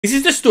This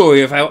is the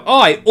story of how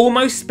I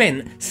almost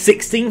spent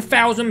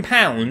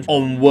 £16,000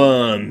 on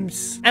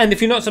worms. And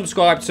if you're not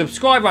subscribed,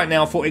 subscribe right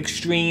now for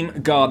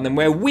Extreme Gardening,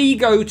 where we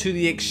go to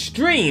the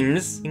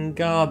extremes in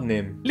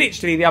gardening.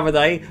 Literally the other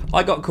day,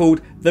 I got called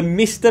the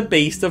Mr.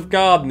 Beast of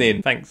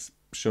gardening. Thanks,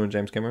 Sean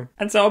James Cameron.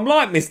 And so I'm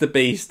like Mr.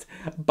 Beast,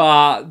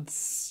 but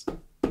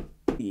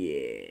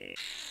yeah,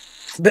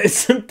 there's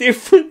some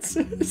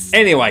differences.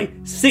 Anyway,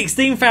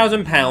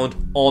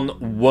 £16,000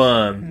 on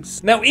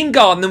worms. Now in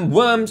gardening,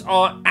 worms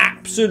are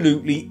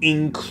absolutely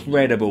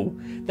incredible.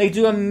 They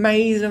do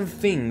amazing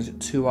things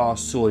to our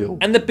soil.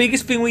 And the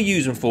biggest thing we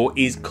use them for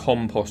is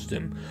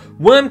composting.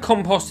 Worm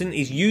composting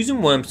is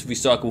using worms to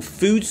recycle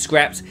food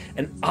scraps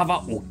and other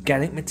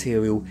organic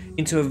material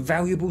into a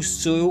valuable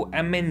soil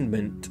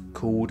amendment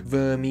called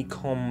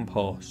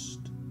vermicompost,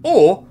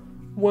 or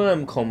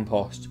worm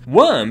compost.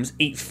 Worms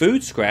eat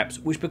food scraps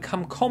which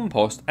become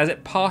compost as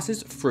it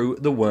passes through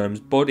the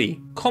worm's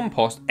body.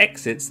 Compost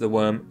exits the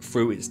worm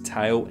through its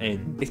tail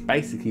end. It's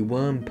basically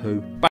worm poo.